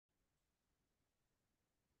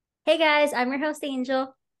Hey guys, I'm your host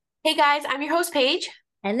Angel, Hey guys, I'm your host Paige.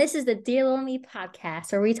 and this is the Dear Little Me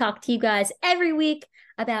podcast where we talk to you guys every week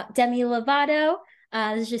about Demi Lovato.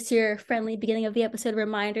 This is just your friendly beginning of the episode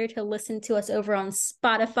reminder to listen to us over on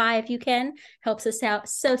Spotify if you can. Helps us out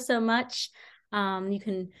so much. You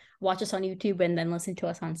can watch us on YouTube and then listen to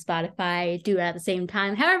us on Spotify. Do it at the same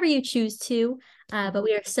time, however you choose to. But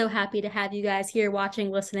we are so happy to have you guys here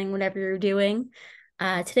watching, listening, whatever you're doing.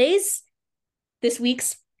 This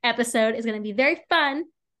week's episode is going to be very fun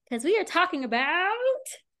because we are talking about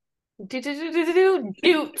Jutes,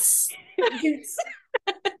 Jutes.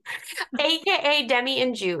 aka Demi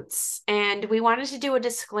and Jutes. And we wanted to do a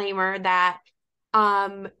disclaimer that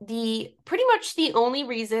the pretty much the only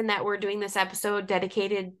reason that we're doing this episode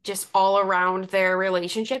dedicated just all around their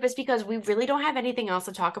relationship is because we really don't have anything else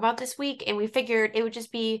to talk about this week, and we figured it would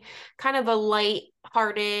just be kind of a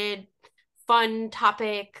light-hearted, fun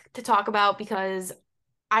topic to talk about because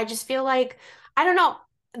I just feel like I don't know,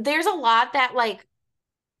 there's a lot that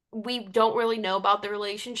we don't really know about the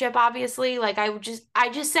relationship, obviously. Like I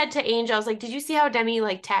just said to Angel, I was like, did you see how Demi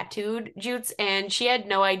tattooed Jutes? And she had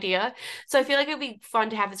no idea. So I feel like it'd be fun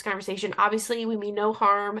to have this conversation. Obviously, we mean no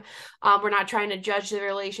harm. We're not trying to judge the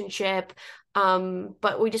relationship.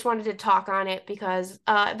 But we just wanted to talk on it because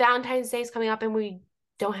Valentine's Day is coming up and we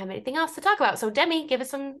don't have anything else to talk about. So Demi, give us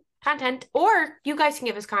some content, or you guys can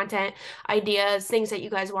give us content ideas, things that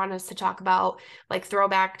you guys want us to talk about, like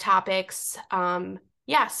throwback topics.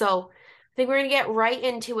 Yeah, so I think we're going to get right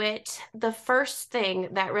into it. The first thing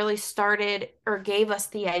that really started or gave us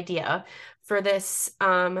the idea for this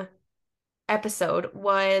episode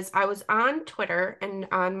was I was on Twitter, and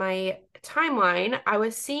on my timeline, I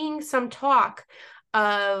was seeing some talk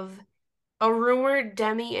of a rumored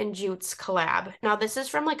Demi and Jutes collab. Now, this is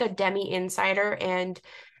from like a Demi insider, and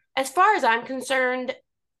as far as I'm concerned,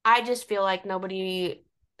 I just feel like nobody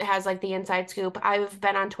has like the inside scoop. I've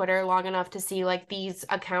been on Twitter long enough to see like these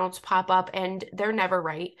accounts pop up and they're never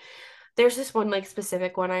right. There's this one like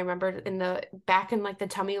specific one I remember in the back in like the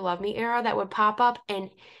Tell Me You Love Me era that would pop up, and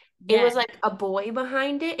it Yeah. was like a boy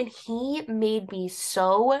behind it, and he made me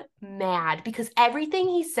so mad because everything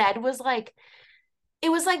he said was like it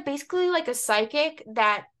was like basically like a psychic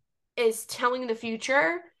that is telling the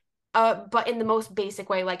future, but in the most basic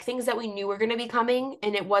way, like things that we knew were going to be coming,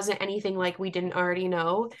 and it wasn't anything like we didn't already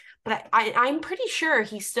know. But I'm pretty sure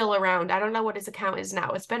he's still around. I don't know what his account is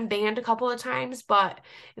now. It's been banned a couple of times, but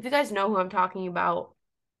if you guys know who I'm talking about,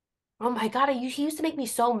 oh my God, he used to make me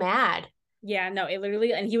so mad. Yeah, no, it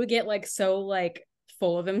literally, and he would get like so like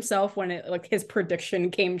full of himself when it like his prediction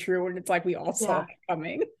came true, and it's like we all saw Yeah, it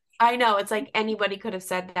coming. I know. It's like anybody could have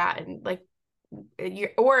said that, and like you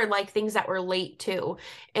or like things that were late too.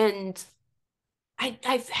 And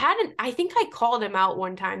I've had an I think I called him out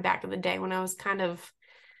one time back in the day when I was kind of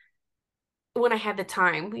when I had the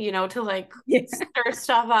time, to like Yeah. stir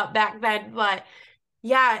stuff up back then. But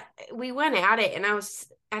yeah, we went at it, and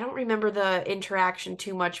I don't remember the interaction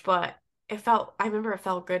too much, but I remember it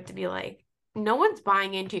felt good to be like, no one's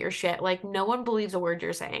buying into your shit. Like no one believes a word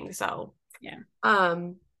you're saying. So, Yeah.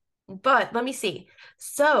 um, but let me see.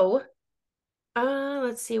 So,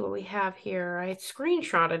 let's see what we have here. I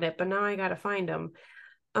screenshotted it, but now I gotta find them.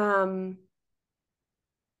 Um,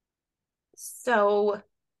 so,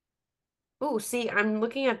 oh, see, I'm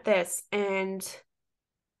looking at this and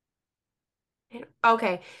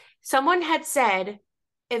okay. Someone had said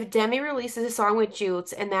if Demi releases a song with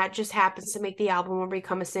Jutes and that just happens to make the album or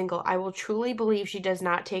become a single, I will truly believe she does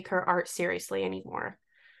not take her art seriously anymore.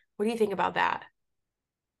 What do you think about that?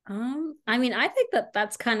 I mean, I think that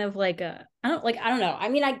that's kind of like I don't know. I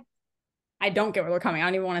mean, I don't get where they're coming. I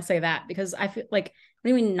don't even want to say that because I feel like what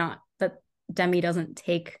do you mean not that Demi doesn't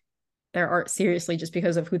take their art seriously just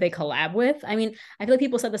because of who they collab with? I mean, I feel like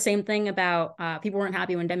people said the same thing about people weren't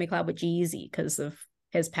happy when Demi collabed with Jeezy because of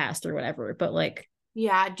his past or whatever. But like,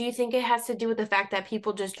 Yeah, do you think it has to do with the fact that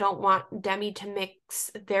people just don't want Demi to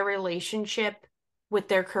mix their relationship with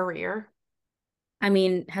their career? I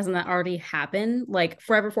mean, hasn't that already happened? Like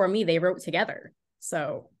Forever For Me, they wrote together.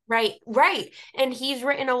 So Right, right. And he's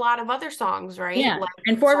written a lot of other songs, right? yeah. Like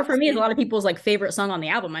And Forever For songs. Me is a lot of people's like favorite song on the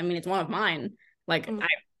album. I mean, it's one of mine. Like Mhm.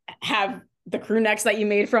 I have the crew necks that you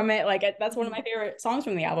made from it. Like that's one of my favorite songs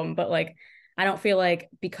from the album. But like I don't feel like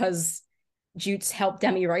because Jutes helped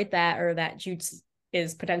Demi write that or that Jutes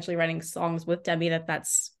is potentially writing songs with Demi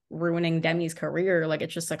that's ruining Demi's career. Like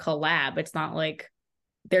it's just a collab. It's not like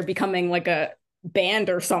they're becoming like a band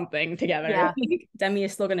or something together. Yeah, Like, Demi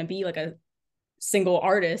is still gonna be like a single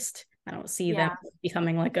artist. I don't see them yeah.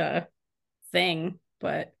 becoming like a thing,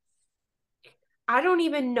 but I don't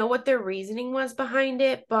even know what their reasoning was behind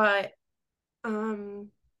it, but um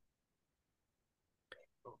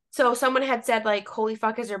So someone had said like Holy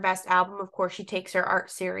Fuck is her best album. Of course, she takes her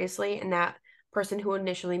art seriously, and that person who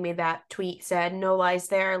initially made that tweet said, "No lies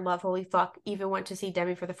there. Love Holy Fuck. Even went to see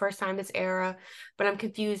Demi for the first time this era, but I'm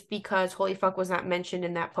confused because Holy Fuck was not mentioned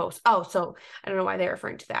in that post." Oh, so I don't know why they're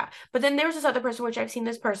referring to that. But then there was this other person, which I've seen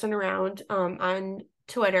this person around on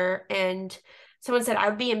Twitter, and someone said, "I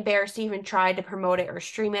would be embarrassed to even try to promote it or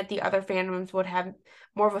stream it. The other fandoms would have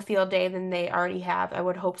more of a field day than they already have. I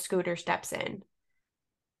would hope Scooter steps in."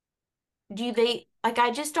 Do they like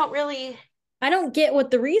I just don't really. I don't get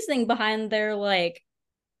what the reasoning behind their like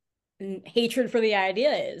hatred for the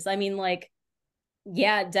idea is. I mean, like,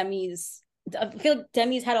 yeah, I feel like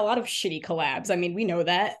Demi's had a lot of shitty collabs. I mean, we know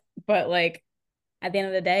that, but like at the end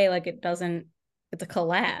of the day, like it's a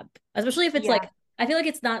collab. Especially if it's Yeah. like I feel like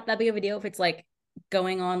it's not that big of a deal if it's like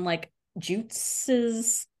going on like Jute's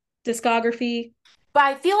discography. But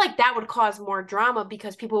I feel like that would cause more drama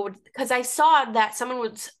because people would, because I saw that someone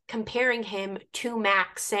was comparing him to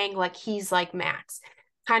Max, saying like he's like Max,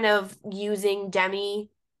 kind of using Demi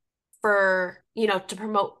for, to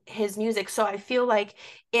promote his music. So I feel like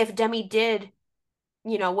if Demi did,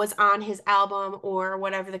 was on his album or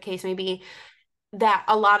whatever the case may be, that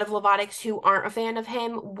a lot of Lovatics who aren't a fan of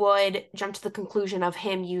him would jump to the conclusion of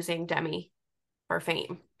him using Demi for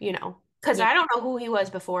fame, because Yeah. I don't know who he was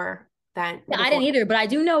before then, Yeah, I before. didn't either, but I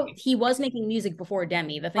do know he was making music before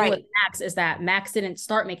Demi. The thing with Right. Max is that Max didn't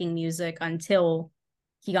start making music until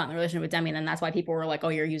he got in a relationship with Demi, and then that's why people were like, "Oh,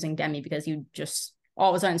 you're using Demi because you just all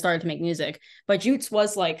of a sudden started to make music." But Jutes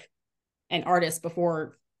was like an artist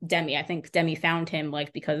before Demi. I think Demi found him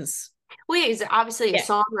like because Well, yeah, he's obviously a yeah,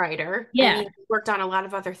 songwriter. I yeah, mean, he worked on a lot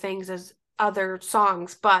of other things as other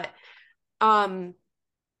songs, um,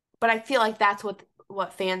 but I feel like that's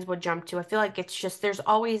what fans would jump to. I feel like it's just there's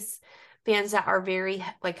always fans that are very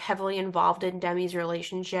like heavily involved in Demi's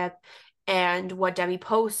relationship and what Demi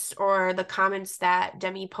posts or the comments that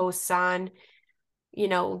Demi posts on,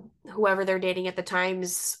 whoever they're dating at the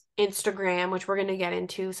time's Instagram, which we're going to get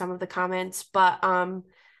into some of the comments, but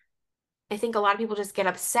I think a lot of people just get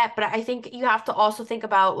upset, but I think you have to also think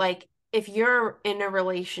about like if you're in a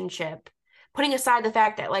relationship, putting aside the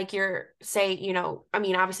fact that like you're say, I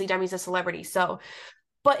mean, obviously Demi's a celebrity, so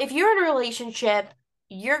but if you're in a relationship,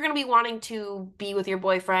 you're gonna be wanting to be with your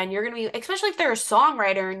boyfriend. You're gonna be, especially if they're a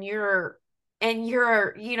songwriter and you're,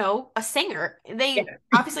 a singer. yeah. They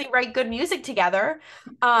obviously write good music together.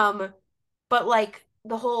 But like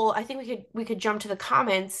the whole, I think we could jump to the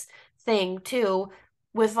comments thing too,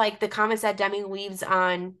 with like the comments that Demi leaves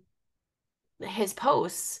on his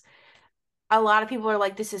posts. A lot of people are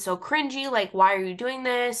like, this is so cringy, like why are you doing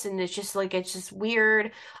this? And it's just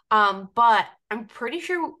weird. But I'm pretty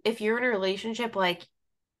sure if you're in a relationship, like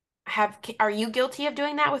are you guilty of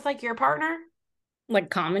doing that with like your partner? Like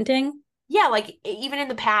commenting. Yeah, like even in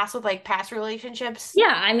the past with like past relationships.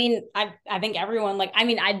 Yeah, I mean, I think everyone like I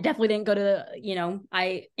mean, I definitely didn't go to,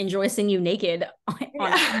 I enjoy seeing you naked on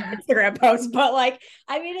Yeah. Instagram posts, but like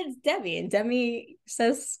I mean it's Demi and Demi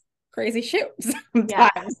says crazy shit Yeah.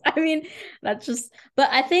 sometimes. I mean, that's just but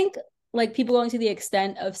I think like people going to the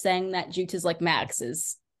extent of saying that Jute is like Max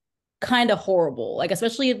is kind of horrible. Like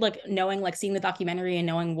especially like knowing like seeing the documentary and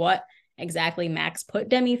knowing what exactly Max put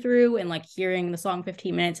Demi through and like hearing the song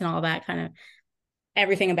 15 minutes and all that kind of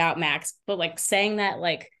everything about Max, but like saying that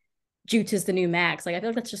like Jutes is the new Max, like I feel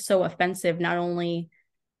like that's just so offensive, not only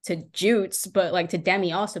to Jutes, but like to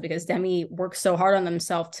Demi also, because Demi works so hard on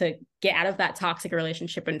themselves to get out of that toxic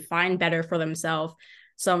relationship and find better for themselves.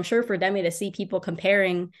 So I'm sure for Demi to see people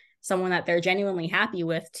comparing someone that they're genuinely happy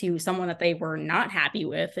with to someone that they were not happy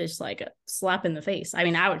with is like a slap in the face. I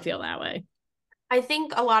mean, I would feel that way. I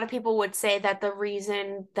think a lot of people would say that the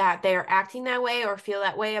reason that they're acting that way or feel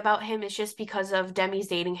that way about him is just because of Demi's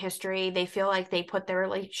dating history. They feel like they put their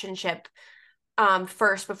relationship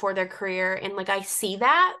first before their career. And like I see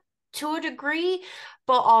that to a degree,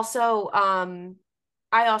 but also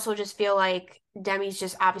I also just feel like Demi's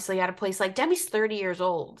just obviously at a place like Demi's 30 years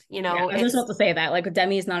old, Yeah, I was just it's about to say that. Like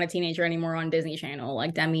Demi is not a teenager anymore on Disney Channel.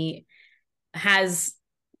 Like Demi has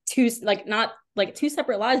two like not like two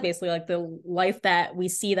separate lives basically, like the life that we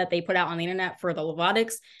see that they put out on the internet for the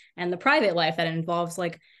Lovatics and the private life that involves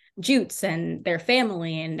like Jutes and their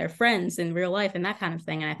family and their friends in real life and that kind of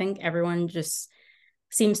thing. And I think everyone just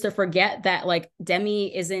seems to forget that like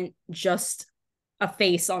Demi isn't just a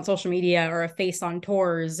face on social media or a face on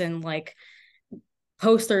tours and like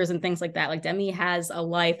posters and things like that. Like Demi has a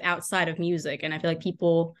life outside of music. And I feel like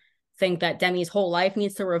people think that Demi's whole life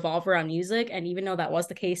needs to revolve around music. And even though that was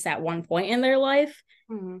the case at one point in their life,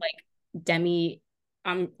 Mhm. like Demi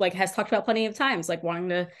like has talked about plenty of times, like wanting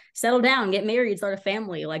to settle down, get married, start a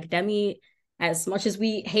family. Like Demi as much as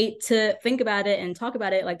we hate to think about it and talk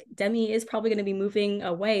about it, like Demi is probably going to be moving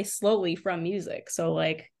away slowly from music. So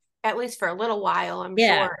like, at least for a little while, I'm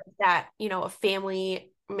yeah, sure that, a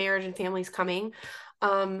family, marriage and family's coming.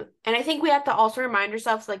 And I think we have to also remind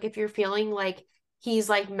ourselves, like, if you're feeling like he's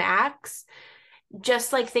like Max,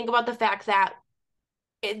 just like think about the fact that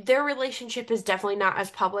their relationship is definitely not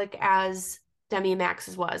as public as Demi and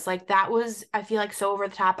Max's was. Like that was, I feel like, so over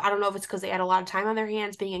the top. I don't know if it's because they had a lot of time on their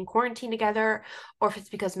hands being in quarantine together, or if it's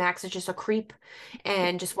because Max is just a creep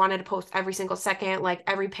and just wanted to post every single second, like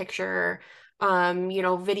every picture,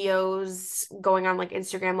 videos going on like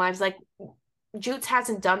Instagram lives. Like Jutes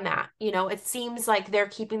hasn't done that. It seems like they're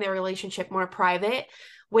keeping their relationship more private,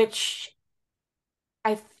 which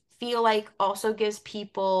I feel like also gives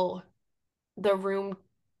people the room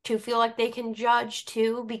to feel like they can judge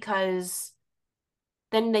too, because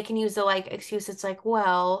then they can use the like excuse. It's like,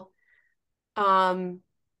 well, um,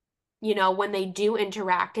 when they do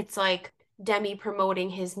interact, it's like Demi promoting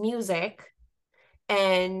his music.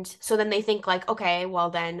 And so then they think like, okay, well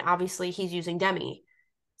then obviously he's using Demi.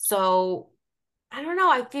 So I don't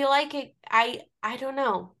know. I feel like I don't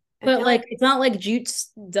know. I but feel like like it's not like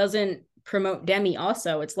Jutes doesn't promote Demi.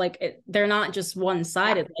 Also, it's like they're not just one yeah,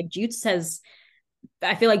 sided. Like Jutes has,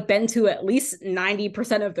 I feel like, been to at least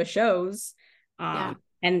 90% of the shows. yeah,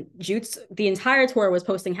 And Jutes the entire tour was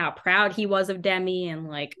posting how proud he was of Demi and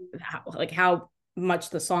how much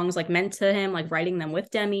the songs like meant to him, like writing them with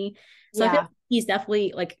Demi. So I feel yeah, like he's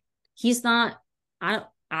definitely like he's not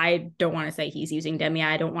I don't want to say he's using Demi.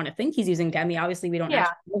 I don't want to think he's using Demi. Obviously, we don't yeah.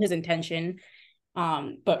 actually know his intention.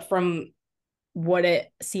 But from what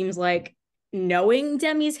it seems like, knowing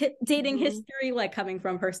Demi's dating Mhm. history, like coming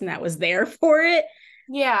from a person that was there for it,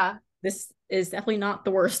 Yeah. this is definitely not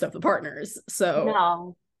the worst of the partners. So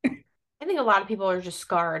No. I think a lot of people are just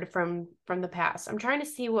scarred from the past. I'm trying to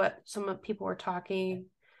see what some of people were talking.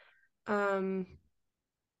 Um,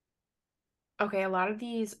 okay, a lot of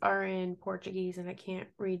these are in Portuguese and I can't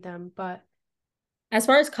read them, but as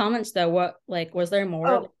far as comments though, what like was there more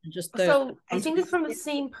oh, than just the so I think it's from the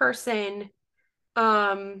same person.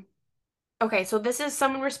 Um, okay, so this is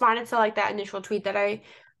someone responded to like that initial tweet that I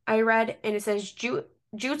read, and it says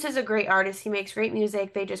Jutes is a great artist. He makes great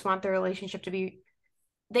music. They just want the relationship to be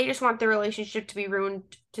ruined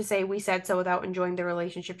to say we said so without enjoying the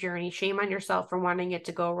relationship journey. Shame on yourself for wanting it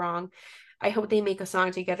to go wrong. I hope they make a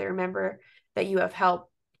song together. Remember that you have helped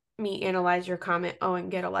me analyze your comment. Oh,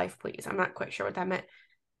 and get a life, please. I'm not quite sure what that meant.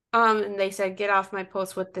 And they said, get off my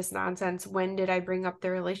post with this nonsense. When did I bring up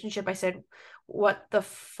the relationship? I said, what the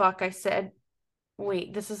fuck? I said,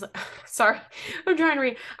 wait, this is sorry. I'm trying to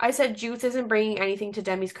read. I said Jutes isn't bringing anything to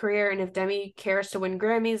Demi's career, and if Demi cares to win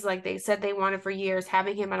Grammys like they said they wanted for years,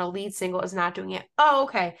 having him on a lead single is not doing it. Oh,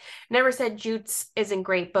 okay. Never said Jutes isn't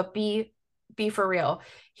great, but be for real.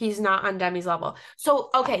 He's not on Demi's level. So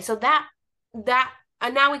okay, so that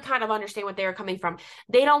and now we kind of understand what they were coming from.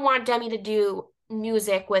 They don't want Demi to do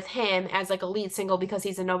music with him as like a lead single because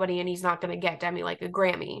he's a nobody and he's not going to get Demi like a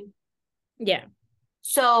Grammy. yeah.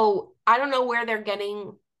 So I don't know where they're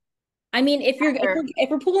getting I mean, if you're if their we're, if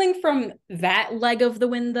we're pulling from that leg of the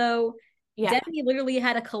window, yeah. Demi literally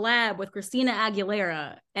had a collab with Christina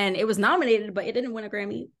Aguilera and it was nominated, but it didn't win a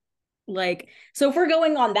Grammy. Like, so if we're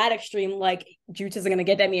going on that extreme, like Jutes isn't gonna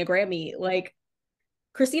get Demi a Grammy, like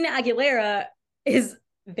Christina Aguilera is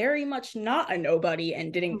very much not a nobody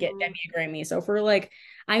and didn't get Mhm. Demi a Grammy. So for like,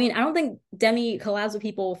 I mean, I don't think Demi collabs with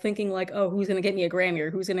people thinking like, oh, who's gonna get me a Grammy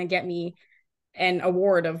or who's gonna get me an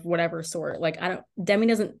award of whatever sort. Like, I don't. Demi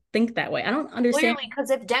doesn't think that way. I don't understand. Clearly, because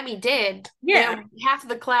if Demi did, Yeah, half of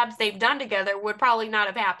the collabs they've done together would probably not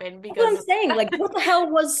have happened that's what because I'm saying. Like, what the hell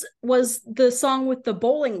was the song with the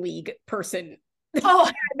bowling league person? oh,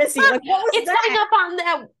 Missy, like, what was it's coming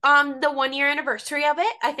that? up on the 1 year anniversary of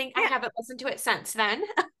it. I think I Yeah, haven't listened to it since then.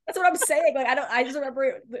 that's what I'm saying. Like, I don't. I just remember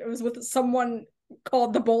it was with someone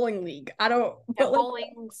called the bowling league. I don't. Yeah, But like,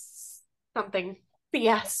 bowling something. But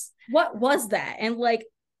yes. what was that? And like,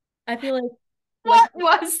 I feel like What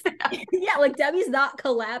was that? yeah, like Debbie's not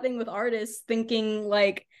collabing with artists thinking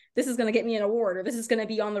like this is gonna get me an award or this is gonna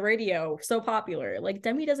be on the radio so popular. Like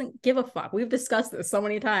Debbie doesn't give a fuck. We've discussed this so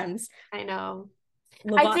many times. I know.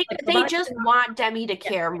 I Levant, think like they Levant, just want Demi to yeah,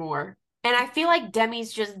 care more. And I feel like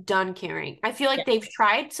Demi's just done caring. I feel yeah. like they've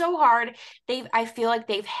tried so hard. I feel like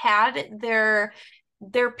they've had their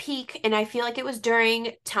peak, and I feel like it was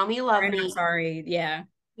during Tell Me Love Sorry, not Me. sorry. Yeah,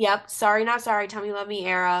 Yep, Sorry Not Sorry, Tell Me Love Me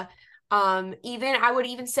era. Even I would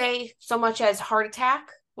even say so much as Heart Attack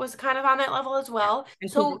was kind of on that level as yeah. well.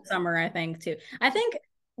 And Cruel So Summer, I think too. I think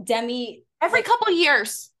Demi, every like, couple of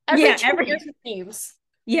years, every yeah, two every years it seems.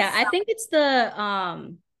 yeah. So I think it's the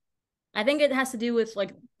I think it has to do with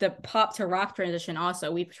like the pop to rock transition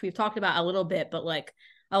also. We've talked about a little bit, but like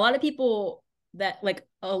a lot of people that like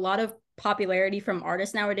a lot of popularity from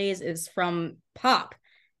artists nowadays is from pop.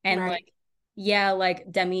 And Right. like yeah,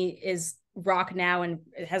 like Demi is rock now and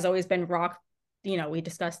it has always been rock, we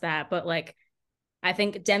discussed that, but like I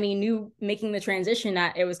think Demi knew making the transition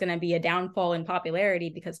that it was going to be a downfall in popularity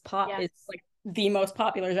because pop Yes. is like the most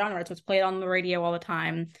popular genre. It's what's played on the radio all the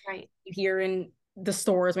time. Right. You hear in the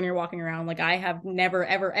stores when you're walking around. Like I have never,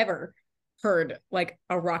 ever, ever heard like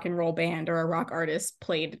a rock and roll band or a rock artist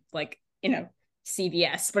played like,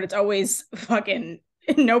 CVS, but it's always fucking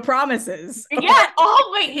no promises. Yeah,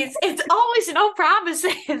 always. It's always no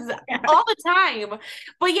promises Yeah. all the time.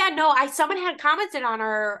 But yeah, no, someone had commented on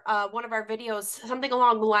our one of our videos, something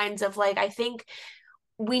along the lines of like, I think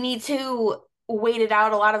we need to wait it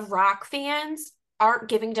out. A lot of rock fans aren't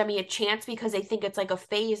giving Demi a chance because they think it's like a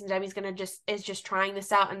phase and Demi's gonna just trying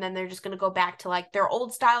this out and then they're just gonna go back to like their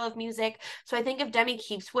old style of music. So I think if Demi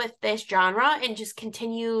keeps with this genre and just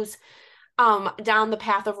continues down the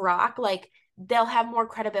path of rock, like they'll have more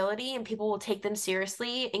credibility and people will take them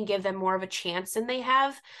seriously and give them more of a chance than they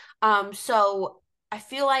have. So I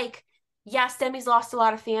feel like yes, Demi's lost a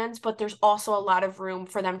lot of fans, but there's also a lot of room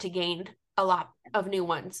for them to gain a lot of new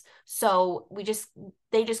ones. So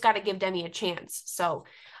they just got to give Demi a chance. So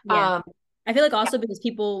Yeah. I feel like also because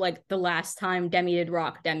people like the last time Demi did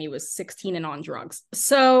rock, Demi was 16 and on drugs.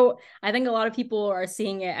 So I think a lot of people are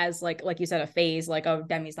seeing it as like you said, a phase, like, oh,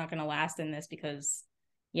 Demi's not gonna last in this because,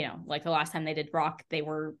 like the last time they did rock, they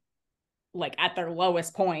were like at their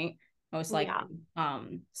lowest point, most likely. yeah.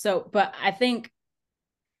 So but I think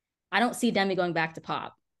I don't see Demi going back to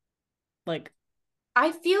pop. Like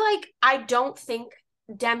I feel like I don't think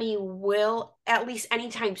Demi will at least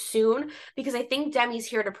anytime soon because I think Demi's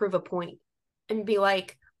here to prove a point and be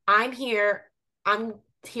like, I'm here, I'm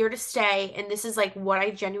here to stay, and this is like what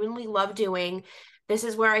I genuinely love doing. This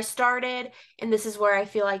is where I started, and this is where I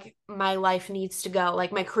feel like my life needs to go,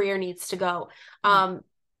 like my career needs to go.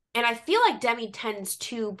 And I feel like Demi tends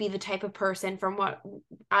to be the type of person, from what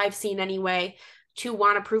I've seen anyway, to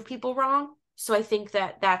want to prove people wrong. So I think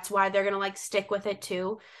that that's why they're gonna like stick with it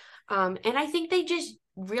too. And I think they just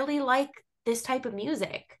really like this type of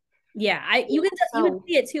music. yeah, you could So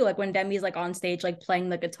see it too, like when Demi's like on stage, like playing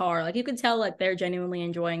the guitar, like you could tell like they're genuinely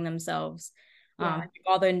enjoying themselves. yeah.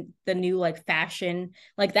 All the new like fashion,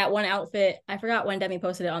 like that one outfit, I forgot when Demi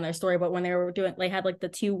posted it on their story, but when they had like the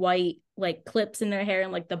two white like clips in their hair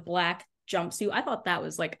and like the black jumpsuit, I thought that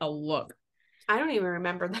was like a look. I don't even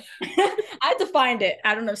remember that. I had to find it.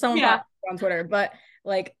 I don't know. Someone Yeah. probably on Twitter, but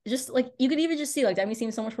like just like you could even just see like Demi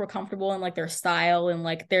seems so much more comfortable in like their style and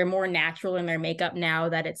like they're more natural in their makeup now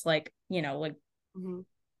that it's like, like Mhm.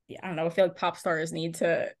 yeah, I don't know. I feel like pop stars need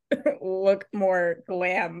to look more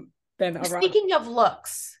glam than a rock. Speaking of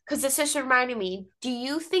looks, because this just reminded me, do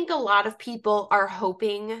you think a lot of people are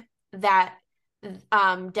hoping that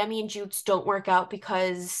Demi and Jutes don't work out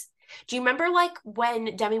because do you remember like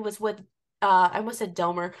when Demi was with I almost said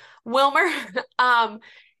Delmer, Wilmer, um,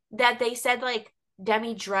 that they said like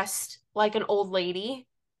Demi dressed like an old lady?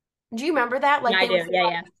 Do you remember that? Yeah, Like I they would do. say Yeah,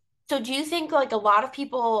 like, yeah. so do you think like a lot of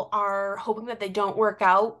people are hoping that they don't work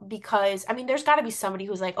out because I mean there's got to be somebody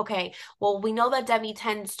who's like, okay, well we know that Demi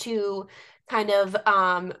tends to kind of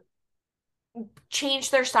change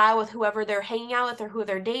their style with whoever they're hanging out with or who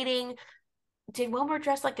they're dating. Did Wilmer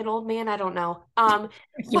dress like an old man? I don't know.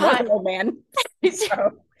 He was But an old man.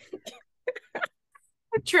 So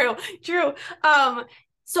true, true. Um,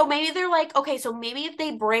 so maybe they're like, okay, so maybe if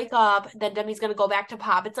they break up, then Demi's gonna go back to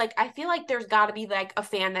pop. It's like I feel like there's got to be like a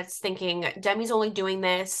fan that's thinking Demi's only doing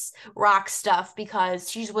this rock stuff because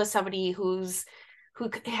she's with somebody who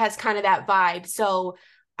has kind of that vibe. So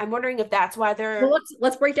I'm wondering if that's why well, they're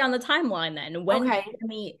let's break down the timeline then. When okay.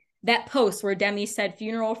 Demi that post where Demi said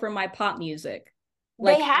funeral for my pop music,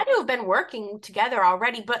 They like had to have been working together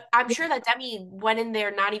already, but I'm yeah, sure that Demi went in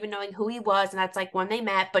there not even knowing who he was, and that's like when they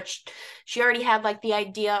met. But she already had like the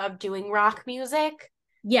idea of doing rock music.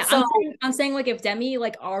 yeah, So I'm saying like if Demi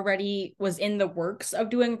like already was in the works of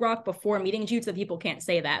doing rock before meeting Jutes, that people can't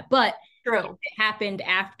say that. But if true, it happened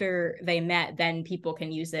after they met, then people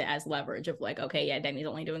can use it as leverage of like, okay, yeah, Demi's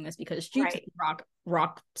only doing this because Jutes is right? a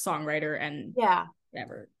rock songwriter and Yeah,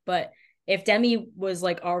 whatever. But if Demi was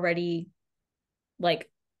like already like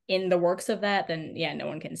in the works of that, then yeah, no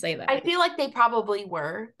one can say I that. feel like they probably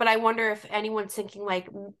were, but I wonder if anyone's thinking like,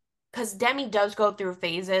 because Demi does go through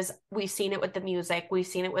phases. We've seen it with the music, we've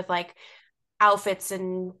seen it with like outfits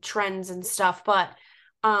and trends and stuff. But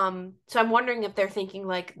so I'm wondering if they're thinking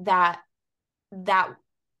like that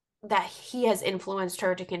that he has influenced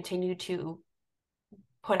her to continue to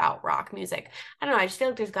put out rock music. I don't know. I just feel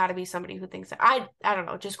like there's got to be somebody who thinks that. I don't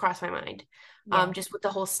know. Just crossed my mind. Yeah. Just with the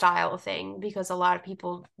whole style thing, because a lot of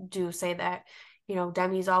people do say that,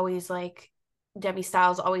 Demi's always like Demi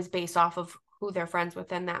Styles always based off of who they're friends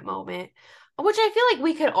with in that moment, which I feel like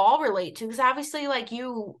we could all relate to, because obviously, like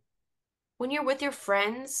when you're with your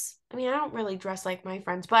friends, I mean, I don't really dress like my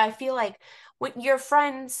friends, but I feel like when your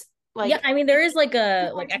friends Yeah, like I mean, there is like a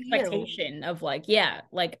similar like to you. expectation of like, yeah,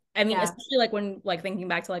 like I mean, Yeah. especially like when like thinking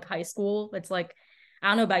back to like high school, it's like I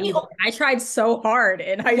don't know about We, you, but I tried so hard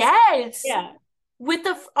in high school. yes. Yeah. With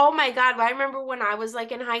the oh my God, I remember when I was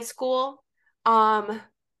like in high school, um,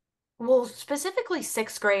 well, specifically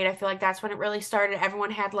sixth grade, I feel like that's when it really started. Everyone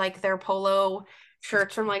had like their polo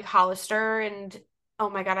shirts from like Hollister, and oh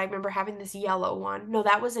my God, I remember having this yellow one. No,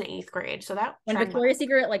 that was in eighth grade, so that When trend might Victoria's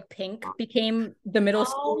Secret like pink have. became the middle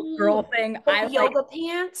school girl Oh, thing, the I like yoga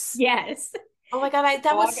pants. yes. Oh my God, that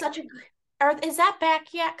Dog. was such a good. Or is that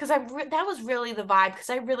back yet? Because that was really the vibe. Because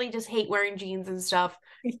I really just hate wearing jeans and stuff.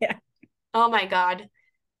 Yeah. Oh my God.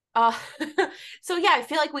 Uh, so yeah, I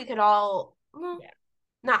feel like we could all, well, Yeah.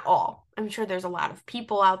 not all. I'm sure there's a lot of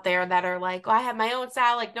people out there that are like, oh, I have my own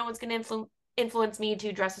style. Like no one's gonna influence me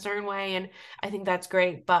to dress a certain way, and I think that's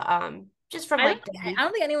great. But just from like I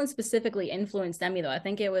don't think anyone specifically influenced Demi though. I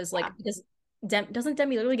think it was yeah, like because doesn't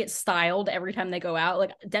Demi literally get styled every time they go out?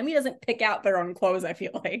 Like Demi doesn't pick out their own clothes, I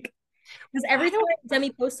feel like. Because I every time don't.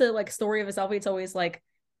 Demi posts a like story of a selfie, it's always like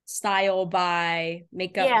style by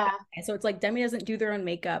makeup Yeah. by. So it's like Demi doesn't do their own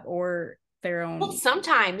makeup or their Well, own.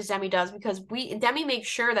 sometimes Demi does because we Demi makes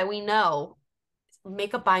sure that we know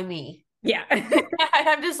makeup by me. Yeah.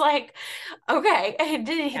 I'm just like, okay,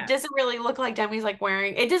 it Yeah. doesn't really look like Demi's like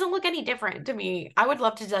wearing, it doesn't look any different to me. I would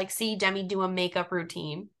love to like see Demi do a makeup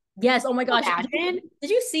routine. Yes. Oh my gosh. Imagine. Did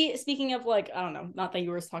you see, speaking of like, I don't know, not that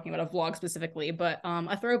you were talking about a vlog specifically, but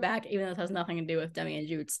a throwback, even though it has nothing to do with Demi and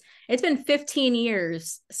Jutes. It's been 15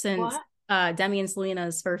 years since What? Demi and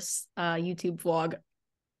Selena's first YouTube vlog.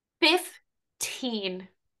 15.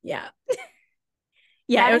 Yeah.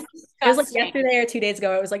 Yeah, That is it was like disgusting. yesterday or 2 days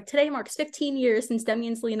ago. It was like today marks 15 years since Demi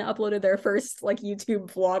and Selena uploaded their first like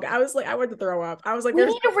YouTube vlog. I was like, I wanted to throw up. I was like, We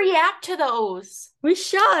there's need to react to those. we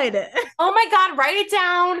should. Oh my God, write it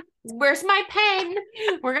down. Where's my pen?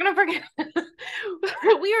 We're gonna forget.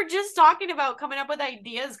 We were just talking about coming up with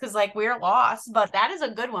ideas because like we're lost, but that is a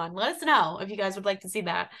good one. Let us know if you guys would like to see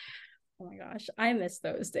that. Oh my gosh, I miss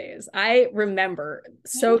those days. I remember You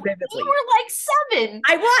so you vividly. were like 7.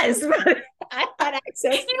 I was. I had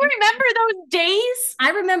access. You remember those days?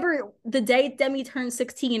 I remember the day Demi turned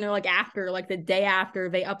 16, or like after, like the day after,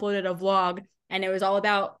 they uploaded a vlog and it was all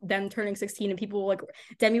about them turning 16, and people like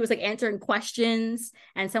Demi was like answering questions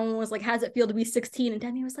and someone was like, how does it feel to be 16? And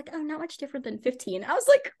Demi was like, oh, not much different than 15. I was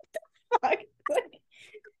like, what the fuck?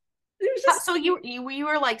 It was just So you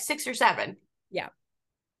were like 6 or 7. yeah.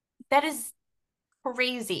 That is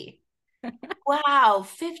crazy. Wow,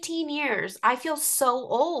 15 years. I feel so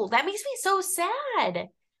old. That makes me so sad.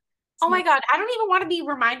 Oh my God, I don't even want to be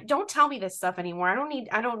reminded. Don't tell me this stuff anymore. I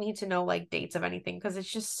don't need to know like dates of anything because it's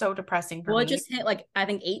just so depressing for Well, it me. just hit like I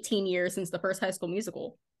think 18 years since the first High School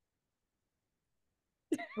Musical.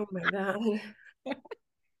 Oh my God.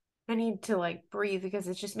 I need to like breathe because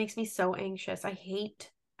it just makes me so anxious. I hate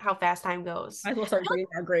how fast time goes. Might as well start digging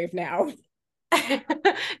our grave now.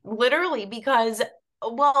 Literally, because,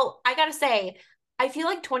 well, I gotta say, I feel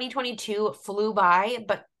like 2022 flew by,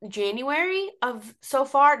 but January of so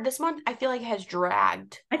far this month, I feel like has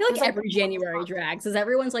dragged. I feel It like was like every January drags because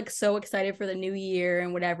everyone's like so excited for the new year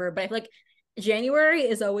and whatever. But I feel like January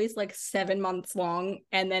is always like 7 months long,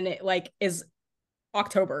 and then it like is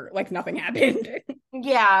October, like nothing happened.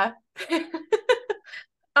 yeah.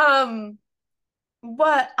 Um,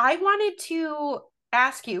 but I wanted to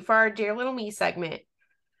ask you for our Dear Little Me segment.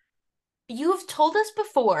 You've told us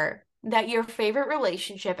before that your favorite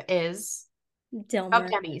relationship is of Dilmer,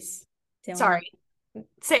 Demi's. Dilmer. Sorry.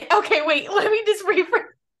 Say okay, wait, let me just rephrase.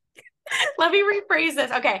 Let me rephrase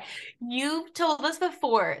this. Okay. You've told us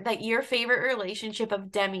before that your favorite relationship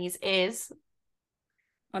of Demi's is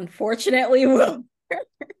Unfortunately, Will.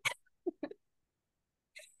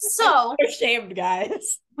 so I'm ashamed,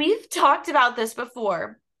 guys. we've talked about this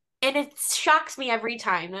before, and it shocks me every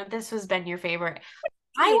time that this has been your favorite.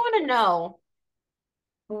 I want to know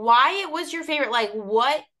why it was your favorite. Like,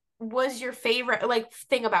 what was your favorite like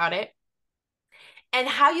thing about it? And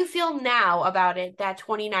how you feel now about it that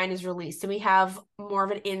 29 is released. Do we have more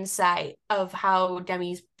of an insight of how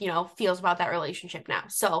Demi's, feels about that relationship now?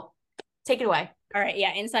 So take it away. All right,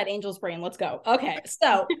 yeah, Inside Angel's Brain. Let's go. Okay,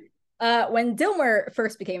 so when Dilmer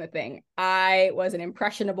first became a thing, I was an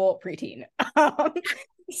impressionable preteen.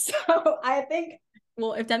 So I think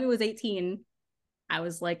well, if Demi was 18, I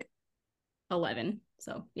was like 11.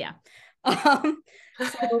 So yeah.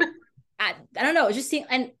 So I don't know. It just seemed,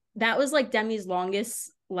 and that was like Demi's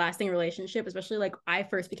longest lasting relationship, especially like I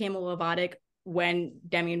first became a Lovatic when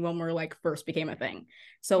Demi and Wilmer like first became a thing.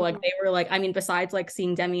 So like they were like, I mean, besides like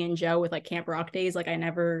seeing Demi and Joe with like Camp Rock days, like I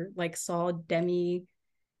never like saw Demi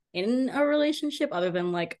in a relationship other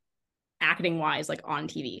than like acting wise, like on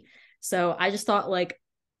TV. So I just thought like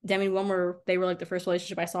Demi and Wilmer, they were like the first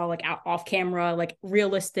relationship I saw like out off camera, like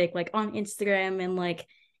realistic, like on Instagram and like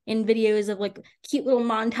in videos of like cute little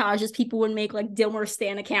montages people would make like Dilmer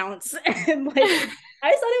Stan accounts. And like I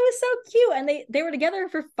just thought it was so cute. And they were together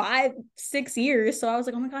for 5-6 years. So I was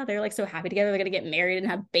like, oh my God, they're like so happy together. They're gonna get married and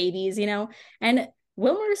have babies, you know? And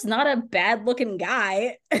Wilmer's not a bad looking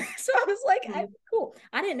guy. So I was like, cool.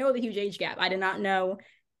 I didn't know the huge age gap. I did not know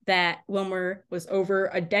that Wilmer was over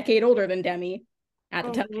a decade older than Demi at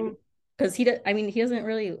the time. Because I mean, he doesn't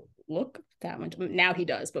really look that much. Now he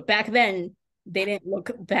does. But back then, they didn't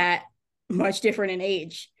look that much different in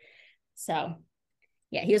age. So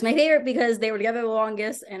yeah, he was my favorite because they were together the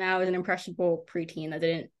longest and I was an impressionable preteen that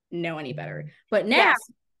didn't know any better. But now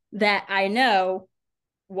that I know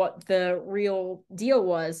what the real deal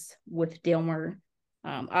was with Dilmer,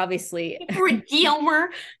 obviously Dilmer.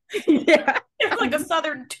 Yeah, There's like a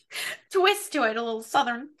southern twist to it, a little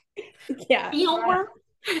southern. Yeah. Dilmer.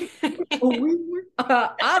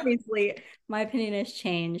 Obviously my opinion has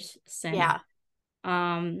changed since. Yeah.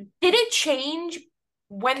 Did it change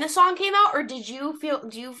when the song came out, or do you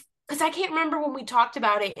because I can't remember when we talked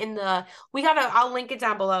about it I'll link it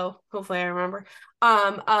down below, hopefully I remember,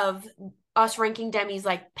 of us ranking Demi's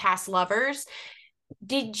like past lovers.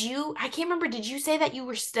 I can't remember, did you say that you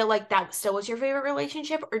were still like that still was your favorite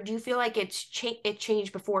relationship, or do you feel like it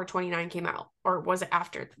changed before 29 came out, or was it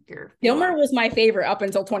after your Dilmer was my favorite up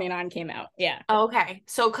until 29 came out. Yeah. Okay.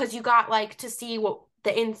 So because you got like to see what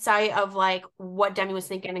the insight of like what Demi was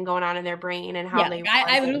thinking and going on in their brain and how they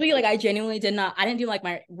I literally like I genuinely I didn't do like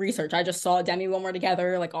my research. I just saw Demi and Wilmer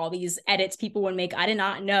together, like all these edits people would make. I did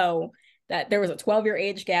not know that there was a 12-year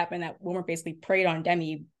age gap and that Wilmer basically preyed on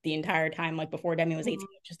Demi the entire time, like before Demi was 18,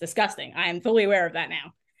 which is disgusting. I am fully aware of that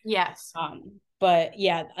now. Yes. But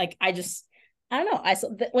yeah, like I don't know.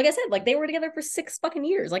 Like I said, like they were together for 6 fucking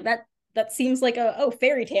years. Like that seems like a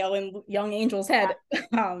fairy tale in young Angel's head.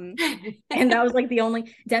 And that was like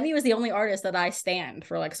Demi was the only artist that I stand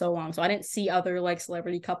for like so long. So I didn't see other like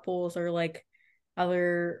celebrity couples or like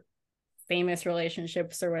other famous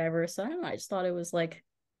relationships or whatever. So I don't know. I just thought it was like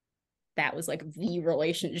that was like the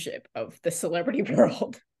relationship of the celebrity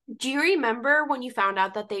world. Do you remember when you found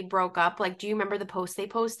out that they broke up? Like, do you remember the post they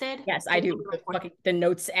posted? Yes, I do. The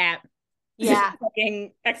Notes app. Yeah.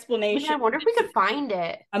 Fucking explanation. Yeah, I wonder if we could find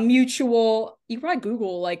it. A mutual. You can probably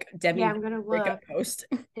Google like Demi. Yeah, I'm gonna breakup post.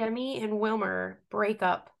 Demi and Wilmer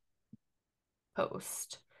breakup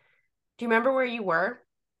post. Do you remember where you were?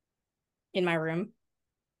 In my room.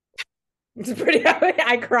 It's pretty.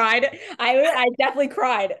 I cried. I definitely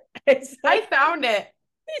cried. I found it.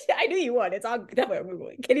 I knew you would. It's all definitely on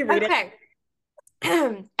Google. Can you read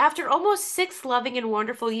it? After almost 6 loving and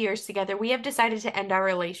wonderful years together, we have decided to end our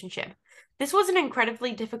relationship. This was an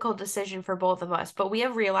incredibly difficult decision for both of us, but we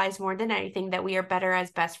have realized more than anything that we are better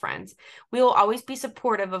as best friends. We will always be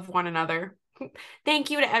supportive of one another. Thank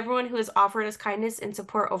you to everyone who has offered us kindness and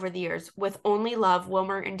support over the years. With only love,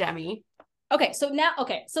 Wilmer and Demi. Okay,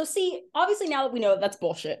 so see, obviously now that we know that's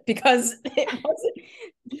bullshit because it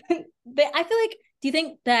wasn't. I feel like, do you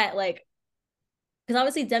think that like, because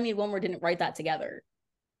obviously Demi and Wilmer didn't write that together,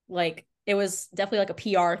 like it was definitely like a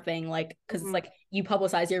PR thing, like because it's like you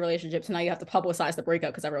publicize your relationship, so now you have to publicize the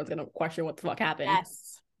breakup because everyone's gonna question what the fuck happened.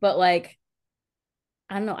 Yes, but like,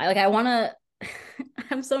 I don't know, I want to.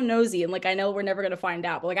 I'm so nosy, and like I know we're never gonna find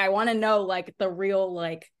out, but like I want to know like the real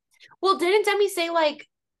like. Well, didn't Demi say like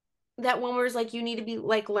that Wilmer's like you need to be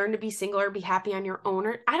like learn to be single or be happy on your own?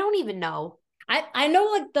 Or I don't even know. I know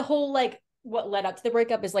like the whole like what led up to the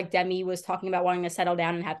breakup is like Demi was talking about wanting to settle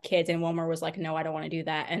down and have kids, and Wilmer was like, no, I don't want to do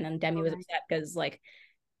that. And then Demi was upset because like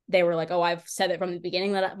they were like, oh, I've said it from the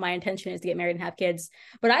beginning that my intention is to get married and have kids.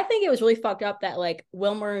 But I think it was really fucked up that like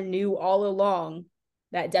Wilmer knew all along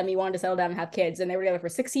that Demi wanted to settle down and have kids, and they were together for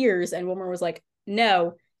 6 years, and Wilmer was like,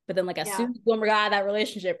 no. But then like as soon as Wilmer got out of that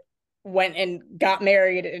relationship, went and got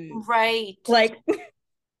married and right, like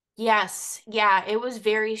Yes. Yeah, it was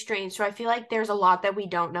very strange. So I feel like there's a lot that we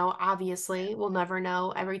don't know. Obviously, we'll never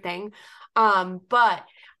know everything. But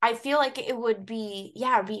I feel like it would be,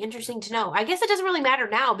 yeah, it'd be interesting to know. I guess it doesn't really matter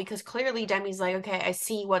now because clearly Demi's like, okay, I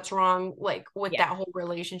see what's wrong, like with Yeah. that whole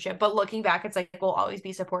relationship. But looking back, it's like we'll always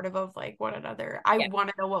be supportive of like one another. I Yeah. want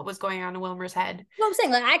to know what was going on in Wilmer's head. Well, I'm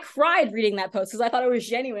saying, like, I cried reading that post because I thought it was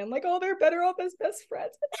genuine. I'm like, oh, they're better off as best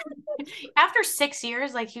friends. After 6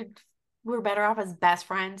 years, like you we're better off as best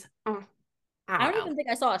friends. I I don't don't know. even think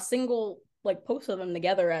I saw a single like post of them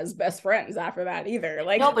together as best friends after that either.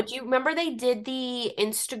 Like, No, but you remember they did the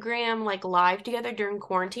Instagram like live together during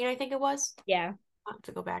quarantine, I think it was. yeah, I'll have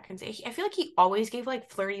to go back and see. I feel like he always gave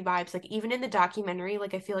like flirty vibes. Like even in the documentary,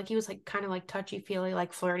 like I feel like he was like kind of like touchy-feely,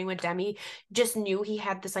 like flirting with Demi. Just knew he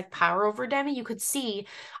had this like power over Demi. You could see,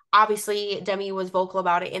 obviously, Demi was vocal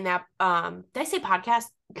about it in that did I say podcast?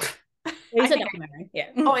 you I said think documentary. Yeah,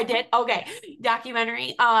 oh I did. Okay. yeah.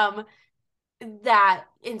 Documentary. That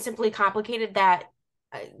in Simply Complicated that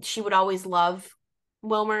she would always love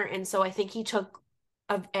Wilmer, and so I think he took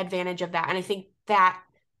advantage of that, and I think that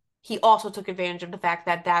he also took advantage of the fact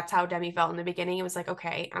that that's how Demi felt in the beginning. It was like,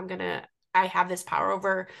 okay, I have this power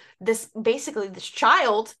over this basically this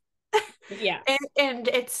child, Yeah. and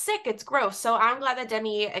it's sick, it's gross. So I'm glad that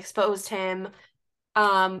Demi exposed him.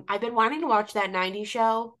 I've been wanting to watch that '90s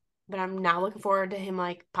show, but I'm now looking forward to him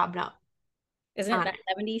like popping up Isn't it on that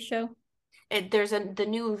 70s show? there's the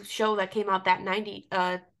new show that came out that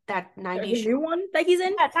There's 90s a show. new one that he's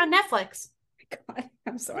in. Yeah, it's on Netflix. God,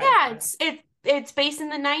 I'm sorry. Yeah, it's based in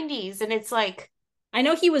the 90s and it's like I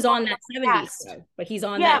know he was on that 70s past. show, but he's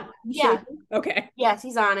on that Yeah, show. yeah. Okay. Yes,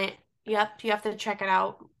 he's on it. Yep, you have to check it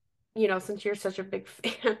out. You know, since you're such a big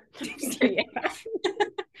fan. Just Yeah. kidding.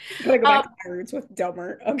 Gotta go back Um, to my roots with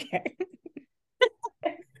Dumber. Okay.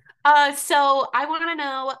 so I want to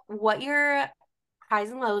know what your highs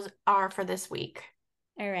and lows are for this week.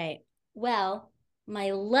 All right. Well,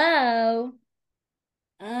 my low,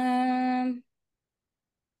 um,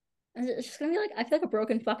 it's just gonna be like I feel like a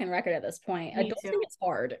broken fucking record at this point. I Me don't too. think it's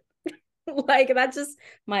hard. Like that's just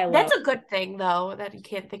my low. That's a good thing though, that you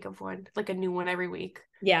can't think of one, like a new one every week.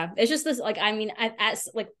 Yeah, it's just this like I mean, as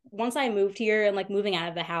like once I moved here and like moving out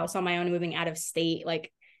of the house on my own, moving out of state,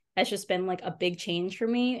 like that's just been like a big change for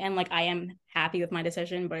me. And like I am happy with my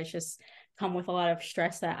decision, but it's just come with a lot of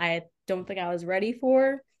stress that I don't think I was ready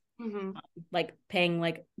for. Mm-hmm. Like paying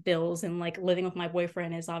like bills and like living with my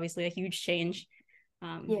boyfriend is obviously a huge change.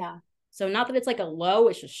 Yeah. So not that it's like a low,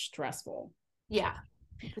 it's just stressful. Yeah.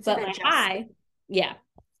 It's But an my adjustment. high, yeah,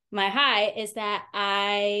 my high is that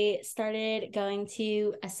I started going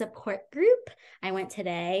to a support group. I went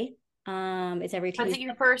today. It's every Was Tuesday. it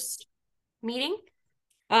your first meeting?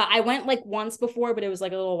 I went like once before, but it was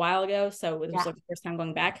like a little while ago, so it was Yeah. like the first time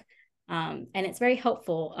going back. And it's very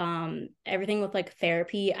helpful. Everything with like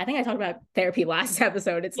therapy. I think I talked about therapy last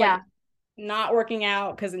episode. It's Yeah. like not working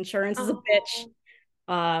out because insurance is a bitch.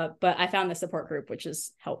 But I found the support group, which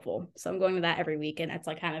is helpful. So I'm going to that every week, and it's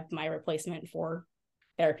like kind of my replacement for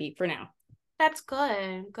therapy for now. That's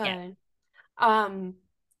good. Yeah. Good.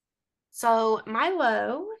 So my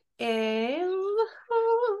low is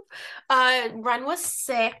Ren was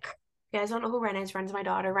sick. You guys don't know who Ren is. Ren's my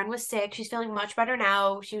daughter. Ren was sick. She's feeling much better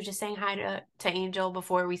now. She was just saying hi to Angel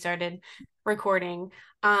before we started recording.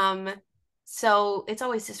 So it's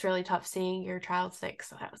always just really tough seeing your child sick.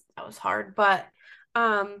 So that was hard. But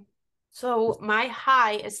so my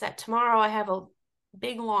high is that tomorrow I have a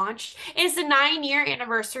big launch. It's the 9-year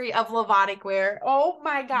anniversary of Levotic Wear. Oh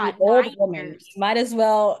my God, Old 9 woman. years. Might as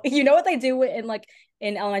well. You know what they do in like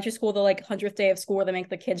in elementary school, the like 100th day of school where they make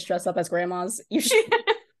the kids dress up as grandmas? You should.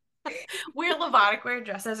 Wear Levotic Wear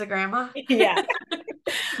dressed as a grandma. Yeah.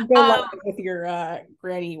 Go with your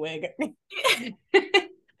granny wig.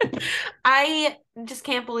 I just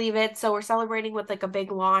can't believe it. So we're celebrating with like a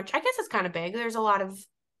big launch. I guess it's kind of big. There's a lot of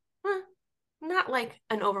not like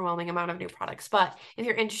an overwhelming amount of new products, but if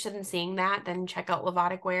you're interested in seeing that, then check out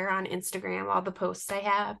Levotic Wear on Instagram, all the posts I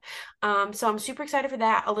have. So I'm super excited for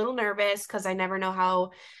that. A little nervous because I never know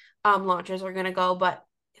how launches are gonna go, but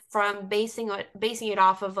from basing it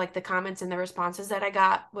off of like the comments and the responses that I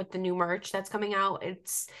got with the new merch that's coming out,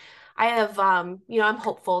 I have I'm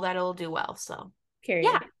hopeful that it'll do well. So Period.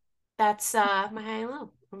 yeah, that's my high and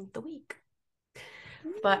low of the week.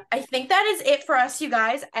 But I think that is it for us, you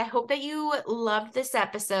guys. I hope that you loved this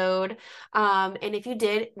episode. And if you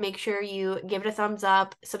did, make sure you give it a thumbs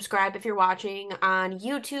up. Subscribe if you're watching on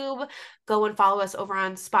YouTube. Go and follow us over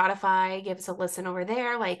on Spotify. Give us a listen over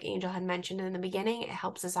there. Like Angel had mentioned in the beginning, it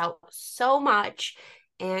helps us out so much.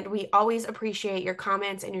 And we always appreciate your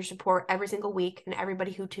comments and your support every single week, and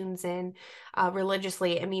everybody who tunes in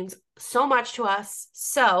religiously. It means so much to us.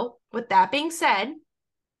 So with that being said,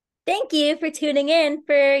 thank you for tuning in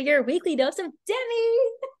for your weekly dose of Demi.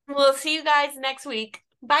 we'll see you guys next week.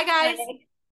 Bye, guys. Bye.